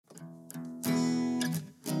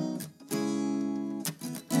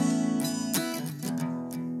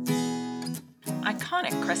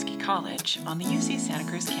iconic Kresge College on the UC Santa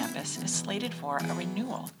Cruz campus is slated for a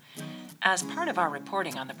renewal. As part of our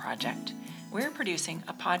reporting on the project, we're producing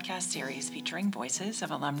a podcast series featuring voices of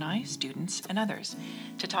alumni, students, and others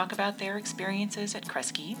to talk about their experiences at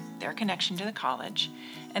Kresge, their connection to the college,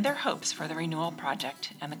 and their hopes for the renewal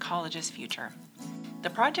project and the college's future. The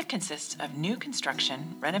project consists of new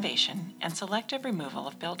construction, renovation, and selective removal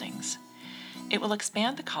of buildings. It will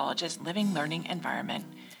expand the college's living learning environment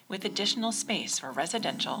with additional space for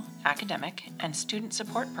residential, academic, and student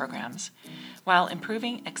support programs, while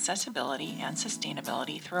improving accessibility and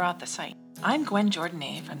sustainability throughout the site. I'm Gwen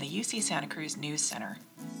Jordanay from the UC Santa Cruz News Center.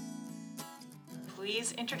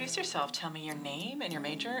 Please introduce yourself. Tell me your name and your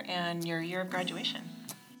major and your year of graduation.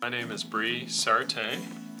 My name is Bree Sarte.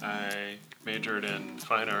 I majored in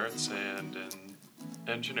fine arts and in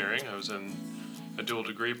engineering. I was in a dual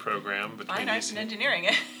degree program between Fine arts and engineering.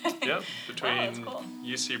 Yep, between Wow, that's cool.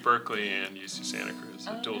 UC Berkeley and UC Santa Cruz,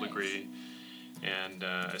 a dual nice. degree. And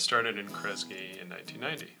I started in Kresge in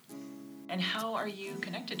 1990. And how are you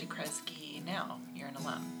connected to Kresge now? You're an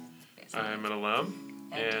alum, basically. I'm an alum.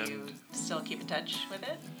 And do you still keep in touch with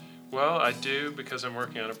it? Well, I do because I'm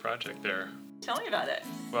working on a project there. Tell me about it.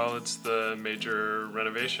 Well, it's the major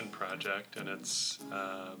renovation project, and it's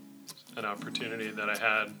an opportunity that I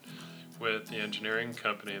had with the engineering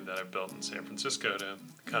company that I built in San Francisco to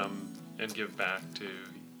come and give back to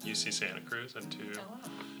UC Santa Cruz and to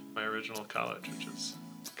my original college, which is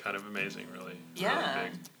kind of amazing, really. Yeah.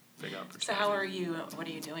 Really big opportunity. So what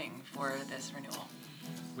are you doing for this renewal?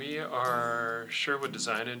 We are Sherwood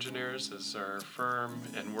Design Engineers is our firm,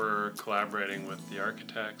 and we're collaborating with the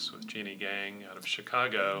architects, with Jeannie Gang out of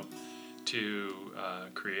Chicago, to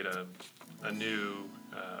create a new,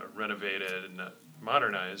 renovated and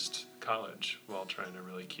modernized college while trying to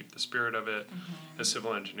really keep the spirit of it. Mm-hmm. As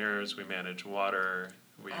civil engineers, we manage water.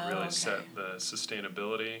 We really set the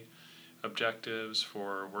sustainability objectives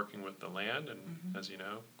for working with the land, and as you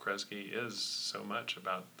know, Kresge is so much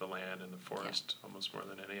about the land and the forest, almost more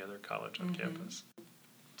than any other college on campus.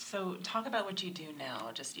 So talk about what you do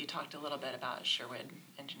now. You talked a little bit about Sherwood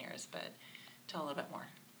Engineers, but tell a little bit more.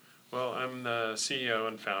 Well, I'm the CEO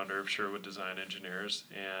and founder of Sherwood Design Engineers,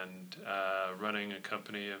 and running a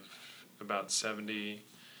company of about 70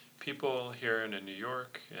 people here in New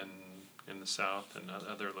York and in the South and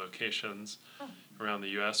other locations around the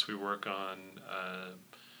U.S. We work on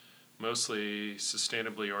mostly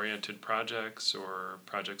sustainably oriented projects or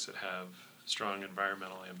projects that have strong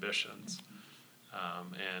environmental ambitions.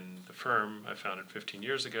 And the firm I founded 15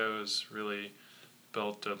 years ago has really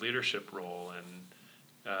built a leadership role in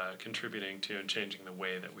contributing to and changing the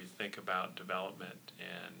way that we think about development.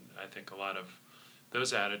 And I think a lot of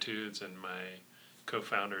those attitudes, and my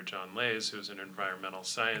co-founder John Lays, who's an environmental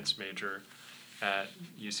science major at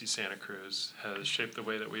UC Santa Cruz, has shaped the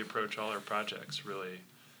way that we approach all our projects, really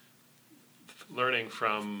learning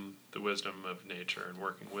from the wisdom of nature and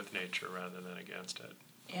working with nature rather than against it.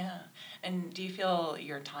 Yeah. And do you feel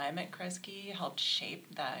your time at Kresge helped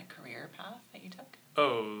shape that career path that you took?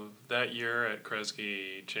 Oh, that year at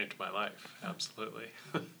Kresge changed my life, absolutely.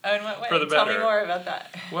 Oh, in what way? For the Tell me better. more about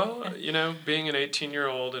that. Well, being an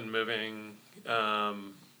 18-year-old and moving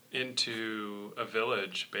into a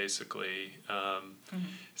village, basically,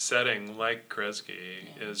 setting like Kresge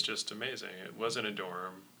is just amazing. It wasn't a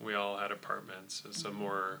dorm. We all had apartments. It's a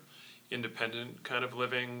more independent kind of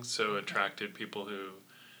living, so attracted people who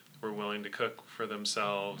were willing to cook for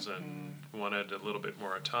themselves and wanted a little bit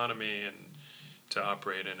more autonomy and to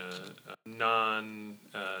operate in a non-typical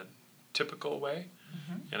way.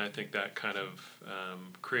 And I think that kind of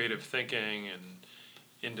creative thinking and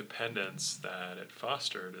independence that it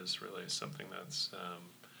fostered is really something that's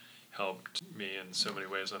helped me in so many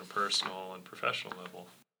ways on a personal and professional level.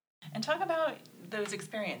 And talk about those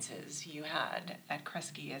experiences you had at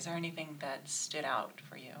Kresge. Is there anything that stood out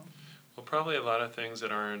for you? Well, probably a lot of things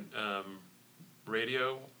that aren't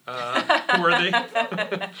radio worthy.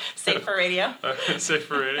 Safe for radio? Safe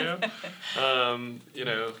for radio.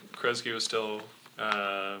 Kresge was still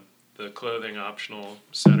the clothing optional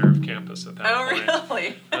center of campus at that point. Oh,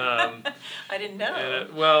 really? I didn't know.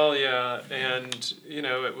 And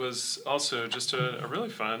it was also just a really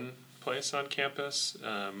fun place on campus.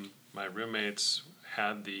 My roommates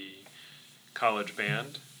had the college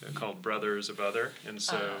band called Brothers of Other, and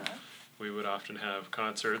so we would often have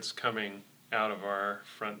concerts coming out of our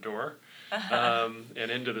front door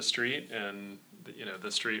and into the street, and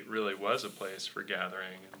the street really was a place for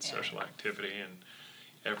gathering and social activity, and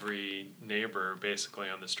every neighbor basically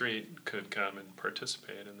on the street could come and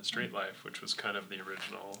participate in the street life, which was kind of the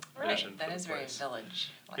original vision for the place. That is very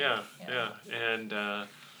village-like. Yeah. And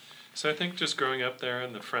So I think just growing up there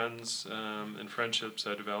and the friends and friendships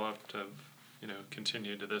I developed have,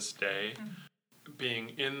 continued to this day. Being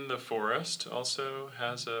in the forest also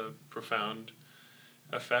has a profound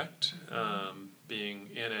effect.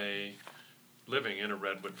 Living in a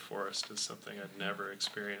redwood forest is something I'd never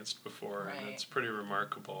experienced before, Right. and it's pretty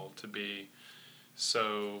remarkable to be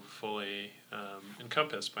so fully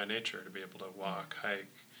encompassed by nature, to be able to walk, hike,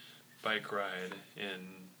 bike ride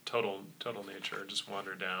in total nature. Just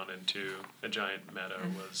wander down into a giant meadow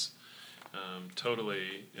was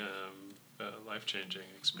totally a life-changing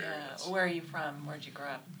experience. Yeah. Where are you from? Where'd you grow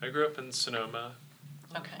up? I grew up in Sonoma.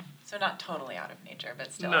 Okay. So not totally out of nature,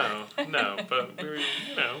 but still. No, but we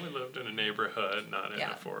lived in a neighborhood, not in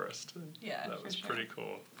a forest. Yeah, that was sure. pretty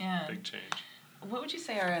cool. Yeah. Big change. What would you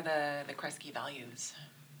say are the Kresge values?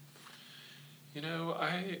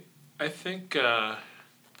 I think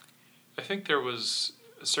there was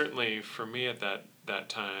certainly for me at that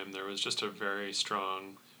time there was just a very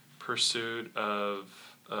strong pursuit of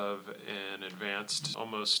an advanced,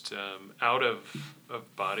 almost out of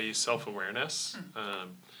body self-awareness.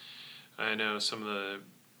 I know some of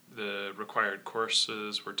the required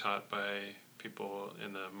courses were taught by people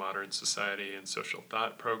in the Modern Society and Social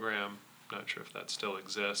Thought program. Not sure if that still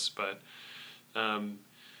exists, but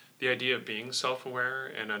the idea of being self-aware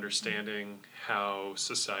and understanding how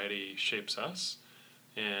society shapes us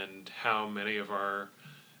and how many of our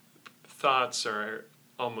thoughts are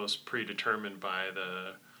almost predetermined by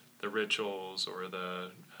the rituals or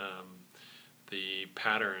the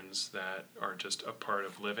patterns that are just a part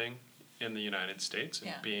of living in the United States,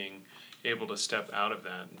 and being able to step out of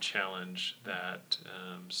that and challenge that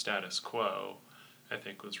status quo, I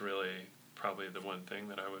think was really probably the one thing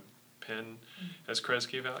that I would pin as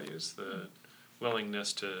Kresge values, the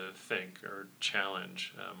willingness to think or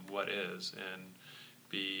challenge what is and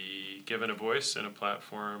be given a voice and a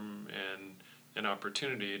platform and an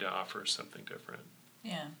opportunity to offer something different.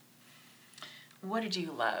 Yeah. What did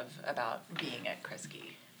you love about being at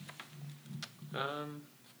Kresge?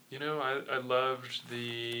 I loved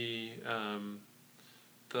the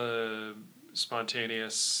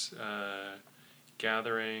spontaneous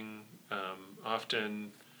gathering,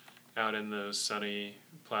 often out in those sunny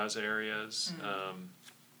plaza areas.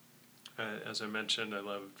 As I mentioned, I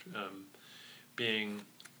loved being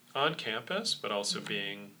on campus, but also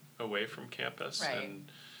being away from campus. Right. And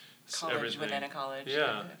College everything. within a college.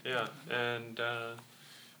 Yeah. And I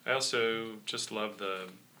also just love the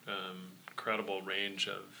incredible range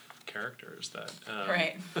of characters that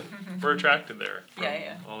were attracted there from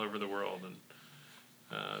all over the world, and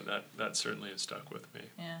that certainly has stuck with me.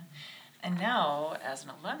 Yeah. And now, as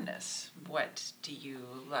an alumnus, what do you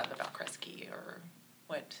love about Kresge, or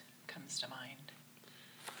what comes to mind?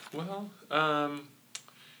 Well,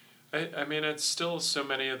 I mean, it's still so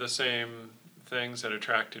many of the same things that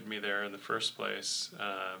attracted me there in the first place.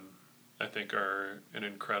 I think are an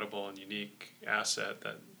incredible and unique asset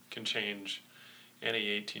that can change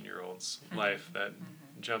any 18-year-old's life that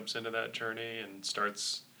jumps into that journey and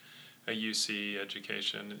starts a UC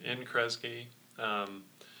education in Kresge.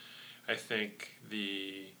 I think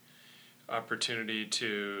the opportunity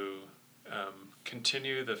to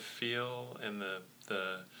continue the feel and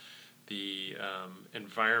the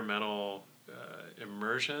environmental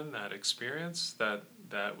immersion, that experience that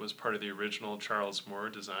was part of the original Charles Moore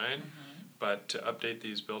design, but to update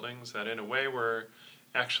these buildings that in a way were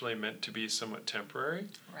actually meant to be somewhat temporary.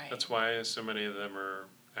 Right. That's why so many of them are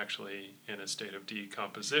actually in a state of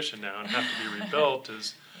decomposition now and have to be rebuilt,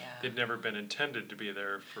 as they've never been intended to be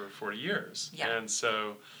there for 40 years. Yeah. And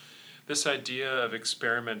so this idea of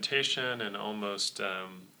experimentation and almost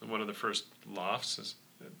one of the first lofts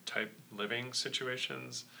type living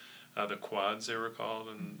situations, the quads they were called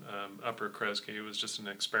in Upper Kresge, was just an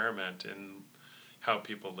experiment in how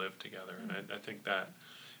people live together. And I think that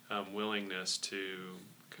willingness to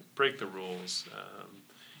break the rules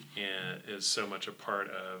and is so much a part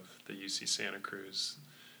of the UC Santa Cruz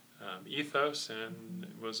ethos, and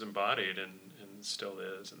was embodied and still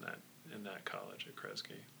is in that college at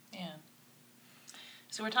Kresge. Yeah.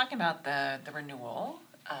 So we're talking about the renewal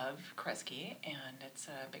of Kresge, and it's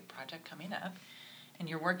a big project coming up, and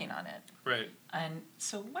you're working on it. Right. And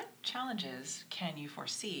so what challenges can you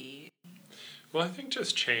foresee? Well, I think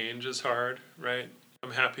just change is hard, right?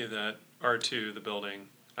 I'm happy that R2, the building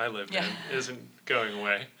I lived in, isn't going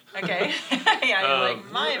away. Okay. Yeah, you're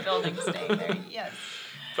like, my building's staying there, yes.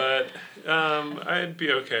 But I'd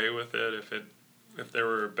be okay with it if there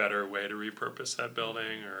were a better way to repurpose that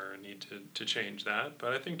building or a need to change that.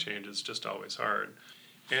 But I think change is just always hard.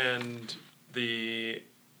 And the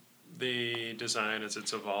design as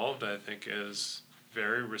it's evolved, I think, is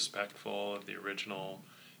very respectful of the original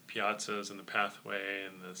piazzas and the pathway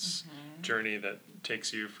and this journey that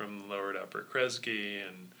takes you from lower to upper Kresge,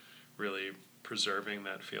 and really preserving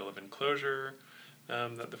that feel of enclosure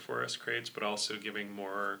that the forest creates, but also giving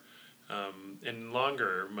more in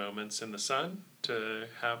longer moments in the sun to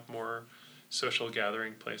have more social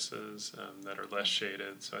gathering places that are less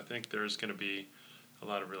shaded. So I think there's going to be a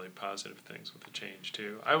lot of really positive things with the change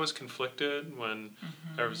too. I was conflicted when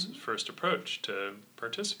I was first approached to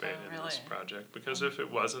participate in this project, because if it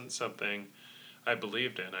wasn't something I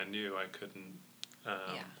believed in, I knew I couldn't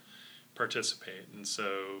participate. And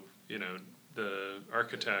so, the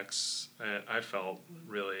architects, I felt,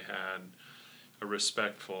 really had a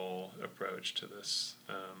respectful approach to this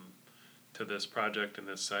project and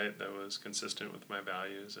this site that was consistent with my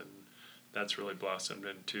values, and that's really blossomed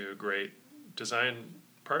into a great design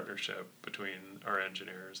partnership between our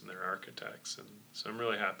engineers and their architects. And so I'm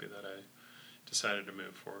really happy that I decided to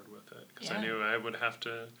move forward with it, because I knew I would have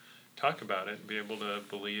to talk about it and be able to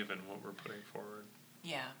believe in what we're putting forward.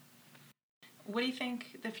 Yeah. What do you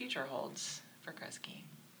think the future holds for Kresge?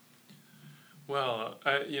 Well,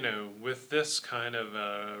 with this kind of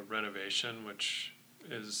renovation, which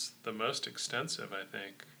is the most extensive, I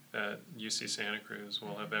think, that UC Santa Cruz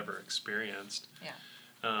will have ever experienced,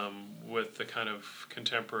 with the kind of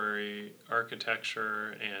contemporary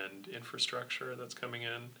architecture and infrastructure that's coming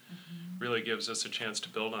in, really gives us a chance to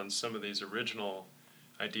build on some of these original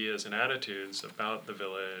ideas and attitudes about the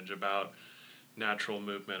village, about natural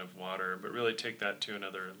movement of water, but really take that to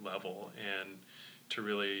another level and to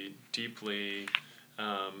really deeply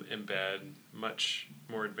embed much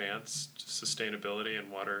more advanced sustainability and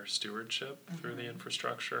water stewardship through the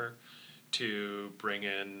infrastructure, to bring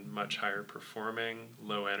in much higher performing,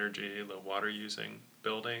 low energy, low water using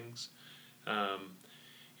buildings,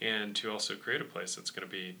 and to also create a place that's going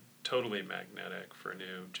to be totally magnetic for a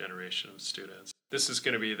new generation of students. This is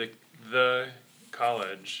going to be the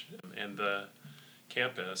college and the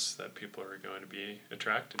campus that people are going to be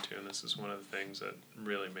attracted to, and this is one of the things that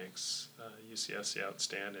really makes UCSC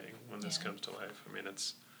outstanding when this comes to life. I mean,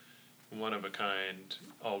 it's one of a kind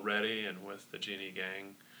already, and with the Genie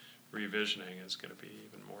Gang revisioning is going to be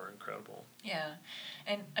even more incredible. Yeah,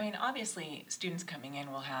 and I mean, obviously, students coming in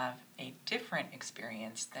will have a different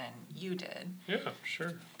experience than you did. Yeah,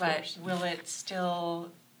 sure. But will it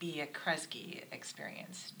still be a Kresge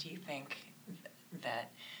experience? Do you think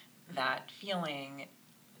that feeling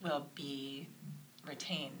will be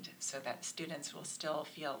retained, so that students will still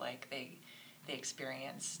feel like they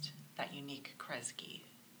experienced that unique Kresge?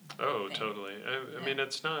 Oh, totally. I mean,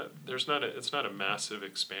 it's not a massive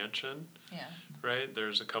expansion. Yeah. Right?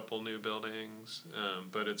 There's a couple new buildings,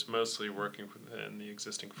 but it's mostly working within the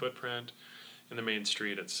existing footprint. And the main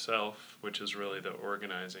street itself, which is really the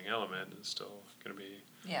organizing element, is still going to be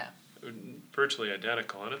virtually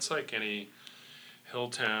identical. And it's like any hill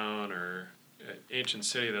town or ancient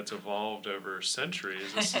city that's evolved over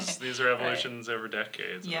centuries. These are evolutions over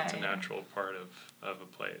decades, and it's a natural part of a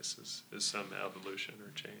place is some evolution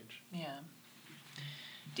or change. Yeah.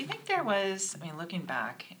 Do you think there was, I mean, looking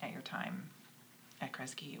back at your time at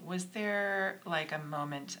Kresge, was there like a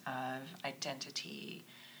moment of identity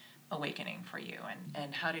awakening for you,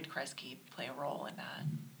 and how did Kresge play a role in that?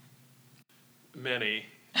 Many.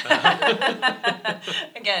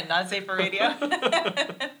 Again, not safe for radio.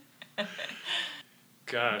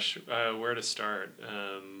 Gosh, where to start?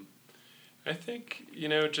 I think,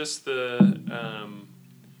 just the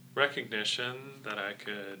recognition that I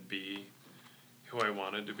could be who I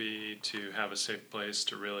wanted to be, to have a safe place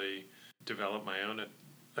to really develop my own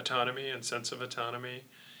autonomy and sense of autonomy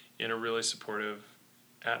in a really supportive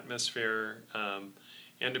atmosphere,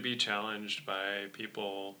 and to be challenged by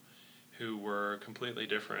people who were completely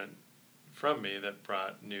different from me that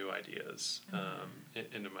brought new ideas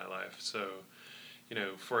into my life. So,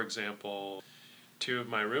 for example, two of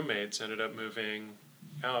my roommates ended up moving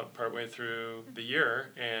out partway through the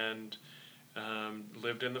year and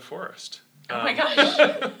lived in the forest. Oh my gosh.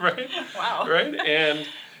 Right? Wow. Right? And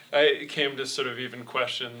I came to sort of even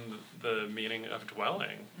question the meaning of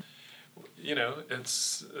dwelling.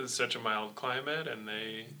 It's such a mild climate, and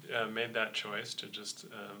they made that choice to just,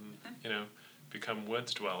 become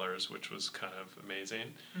woods dwellers, which was kind of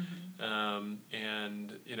amazing.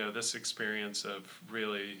 And, this experience of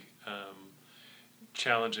really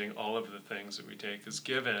challenging all of the things that we take as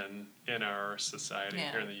given in our society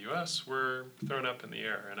here in the U.S. were thrown up in the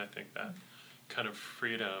air. And I think that kind of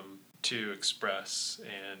freedom to express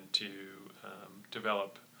and to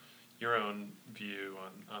develop your own view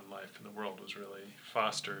on life in the world was really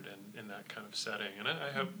fostered in that kind of setting. And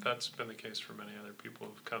I hope that's been the case for many other people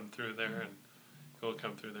who've come through there and will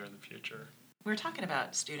come through there in the future. We're talking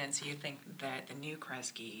about students. You think that the new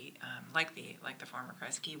Kresge, like the former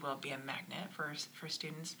Kresge, will be a magnet for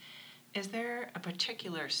students. Is there a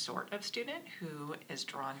particular sort of student who is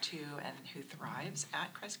drawn to and who thrives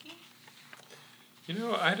at Kresge?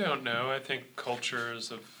 I don't know. I think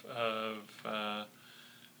cultures of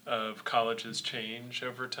colleges change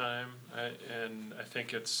over time, and I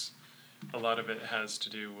think a lot of it has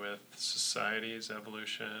to do with society's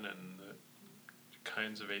evolution and the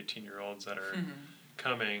kinds of 18-year-olds that are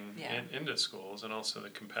coming into schools, and also the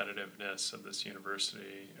competitiveness of this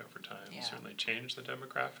university over time certainly changed the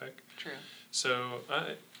demographic. True. So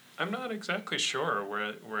I'm not exactly sure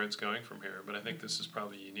where it's going from here, but I think this is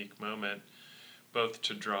probably a unique moment, both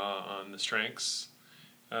to draw on the strengths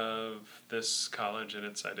of this college and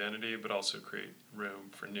its identity, but also create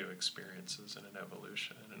room for new experiences and an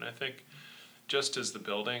evolution. And I think just as the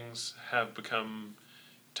buildings have become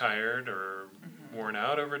tired or worn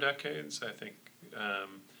out over decades, I think,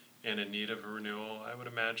 and in need of a renewal, I would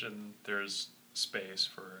imagine there's space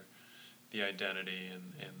for the identity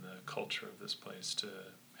and the culture of this place to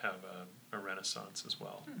have a renaissance as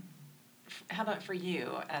well. How about for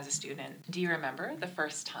you as a student? Do you remember the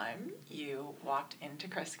first time you walked into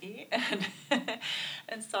Kresge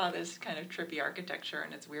and saw this kind of trippy architecture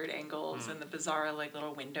and its weird angles and the bizarre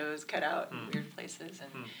little windows cut out in weird places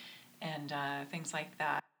and things like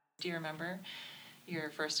that? Do you remember your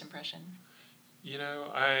first impression?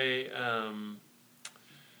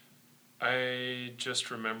 I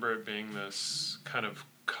just remember it being this kind of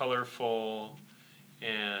colorful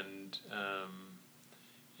and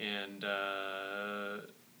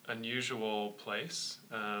unusual place.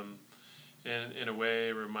 In a way,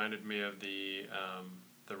 it reminded me of the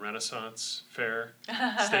Renaissance Fair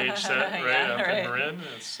stage set in Marin.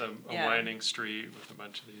 It's a winding street with a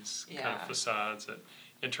bunch of these kind of facades that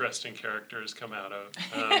interesting characters come out of.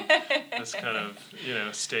 This kind of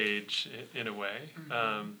stage in a way.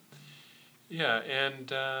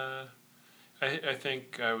 I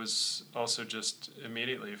think I was also just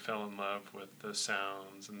immediately fell in love with the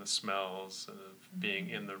sounds and the smells of being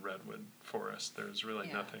in the redwood forest. There's really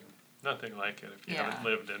nothing like it if you haven't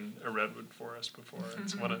lived in a redwood forest before.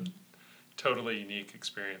 It's one a totally unique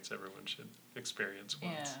experience everyone should experience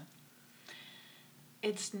once.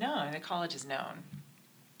 It's known, the college is known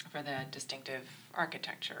for the distinctive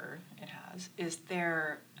architecture it has. Is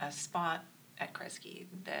there a spot at Kresge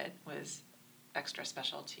that was extra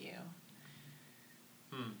special to you?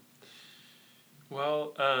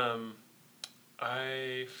 Well,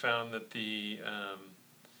 I found that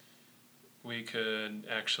we could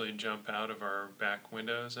actually jump out of our back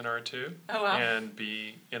windows in R2 and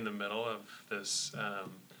be in the middle of this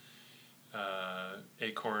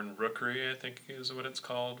acorn rookery, I think is what it's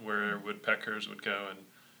called, where woodpeckers would go and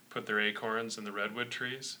put their acorns in the redwood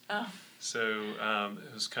trees. So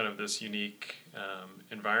it was kind of this unique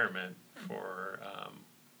environment for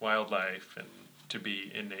wildlife and to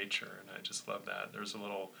be in nature, and I just love that. There's a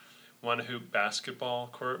little one-hoop basketball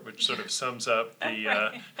court, which sort of sums up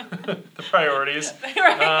the the priorities,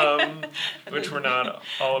 which were not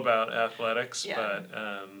all about athletics, but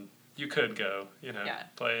you could go,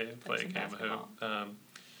 play a game of hoop.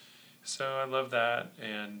 So I love that,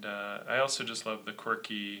 and I also just love the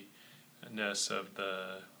quirkiness of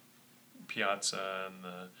the piazza and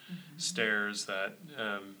the stairs that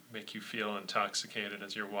make you feel intoxicated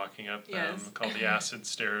as you're walking up them, called the acid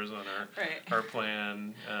stairs on our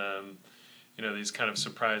plan. These kind of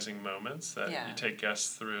surprising moments that you take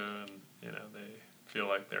guests through, and they feel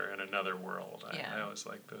like they're in another world. I always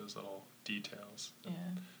like those little details.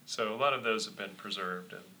 So a lot of those have been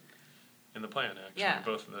preserved in the plan, actually,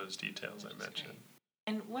 both of those details I mentioned. Great.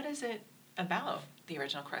 And what is it about the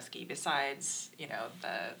original Kresge besides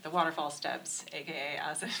the waterfall steps, aka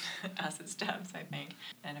acid steps, I think,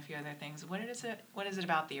 and a few other things? What is it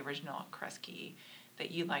about the original Kresge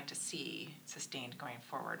that you'd like to see sustained going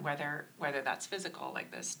forward, whether that's physical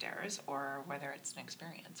like the stairs or whether it's an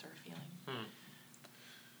experience or a feeling?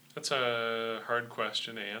 That's a hard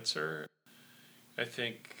question to answer. I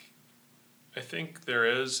think there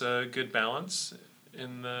is a good balance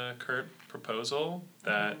in the current proposal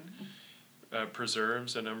that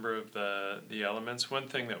preserves a number of the elements. One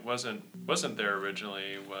thing that wasn't there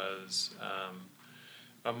originally was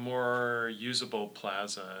a more usable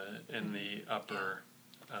plaza in the upper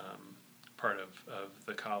part of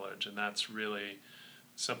the college, and that's really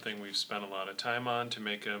something we've spent a lot of time on to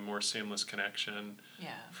make a more seamless connection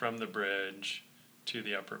from the bridge to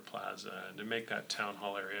the upper plaza and to make that town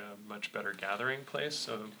hall area a much better gathering place.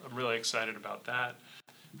 So I'm really excited about that.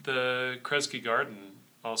 The Kresge Garden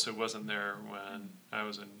also wasn't there when I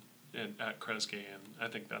was at Kresge, and I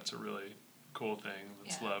think that's a really cool thing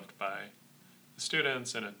that's Yeah. loved by the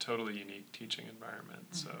students in a totally unique teaching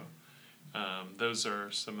environment. So those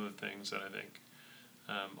are some of the things that I think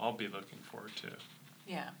I'll be looking forward to.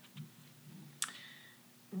 Yeah.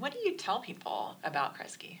 What do you tell people about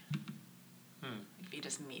Kresge? If you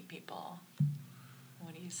just meet people,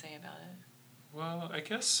 what do you say about it? Well, I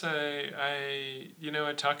guess I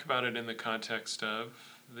talk about it in the context of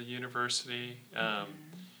the university.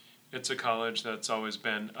 It's a college that's always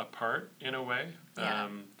been apart in a way, Yeah.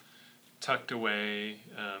 tucked away,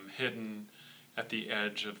 hidden at the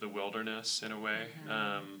edge of the wilderness in a way,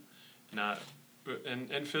 not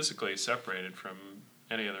and physically separated from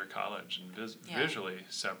any other college, and visually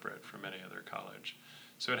separate from any other college.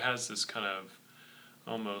 So it has this kind of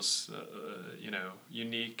almost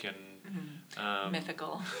unique and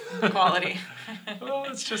mythical quality. well,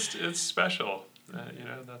 it's special.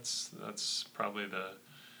 That's probably the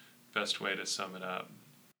best way to sum it up.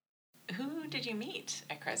 Who did you meet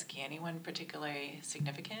at Kresge? Anyone particularly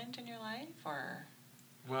significant in your life, or?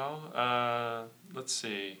 Well, let's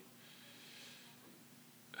see.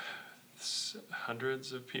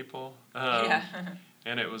 Hundreds of people. Yeah.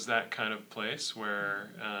 And it was that kind of place where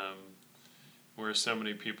so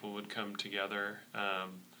many people would come together.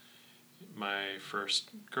 My first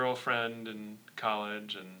girlfriend in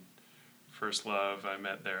college and first love I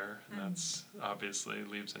met there. That's obviously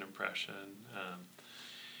leaves an impression.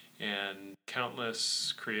 And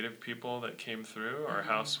countless creative people that came through. Our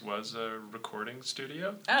house was a recording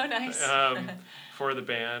studio. Oh, nice. For the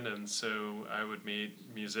band, and so I would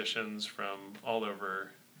meet musicians from all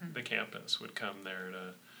over the campus would come there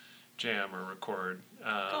to jam or record.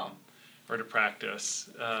 Cool. Or to practice.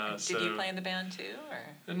 Did you play in the band too,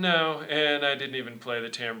 or? No, and I didn't even play the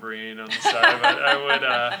tambourine on the side, but I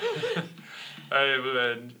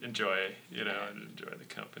would enjoy, I'd enjoy the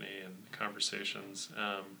company and the conversations.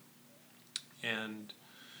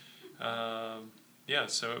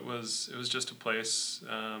 So it was just a place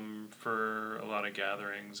for a lot of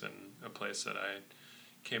gatherings, and a place that I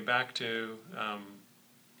came back to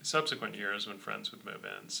subsequent years when friends would move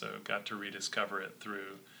in. So got to rediscover it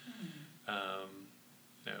through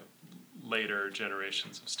later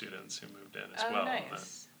generations of students who moved in as well.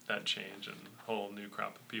 Nice. That change and whole new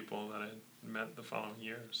crop of people that I met the following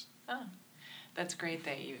years. Oh, that's great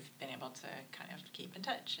that you've been able to kind of keep in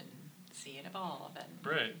touch and see it evolve. And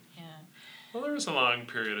right. Yeah. Well, there was a long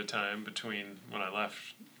period of time between when I left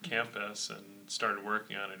campus and started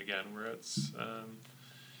working on it again, where it's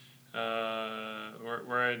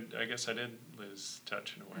where I guess I did lose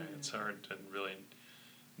touch in a way. It's hard to really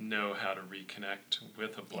know how to reconnect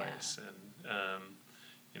with a place, and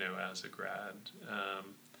as a grad.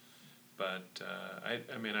 But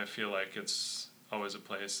I feel like it's always a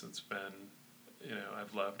place that's been,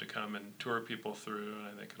 I've loved to come and tour people through, and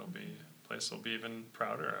I think it'll be a place I'll be even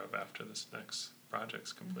prouder of after this next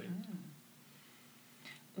project's complete.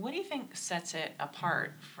 What do you think sets it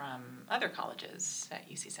apart from other colleges at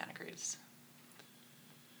UC Santa Cruz?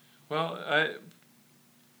 Well,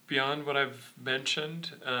 beyond what I've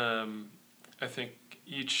mentioned, I think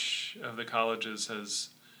each of the colleges has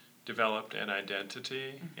developed an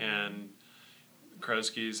identity, and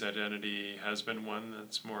Kresge's identity has been one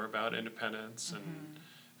that's more about independence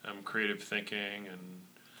and creative thinking,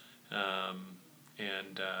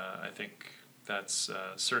 and I think that's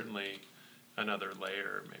certainly another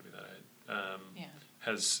layer maybe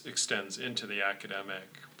that extends into the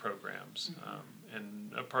academic programs,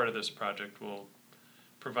 and a part of this project will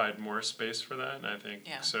provide more space for that, and I think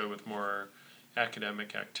so with more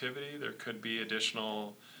academic activity there could be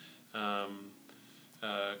additional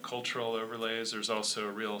cultural overlays. There's also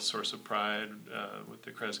a real source of pride with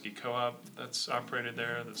the Kresge Co-op that's operated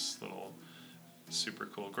there, this little super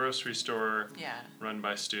cool grocery store run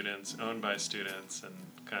by students, owned by students, and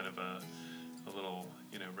kind of a little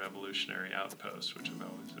revolutionary outpost, which I've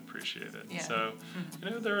always appreciated. So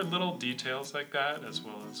there are little details like that, as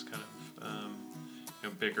well as kind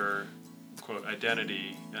of bigger quote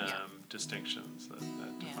identity distinctions that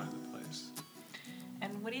define the place.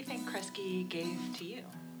 And what do you think Kresge gave to you?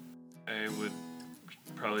 I would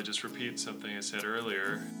probably just repeat something I said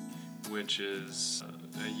earlier, which is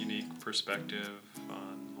a unique perspective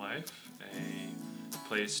on life, a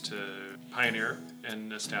place to pioneer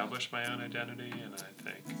and establish my own identity, and I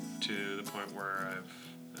think to the point where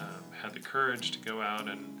I've had the courage to go out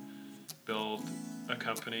and build a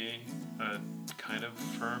company, a kind of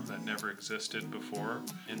firm that never existed before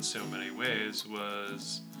in so many ways,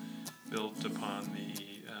 was built upon the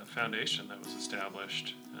foundation that was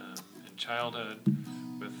established in childhood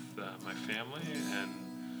with my family and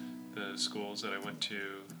the schools that I went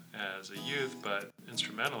to as a youth, but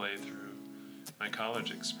instrumentally through my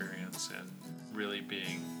college experience and really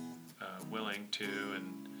being willing to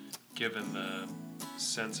and given the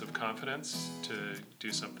sense of confidence to do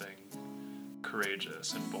something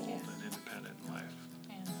courageous and bold and independent in life.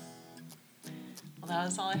 Yeah. Well, that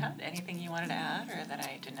was all I had. Anything you wanted to add or that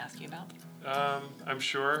I didn't ask you about? I'm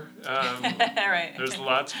sure. Right. There's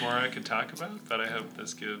lots more I could talk about, but I hope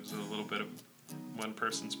this gives a little bit of one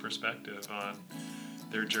person's perspective on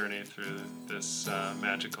their journey through this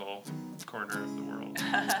magical corner of the world.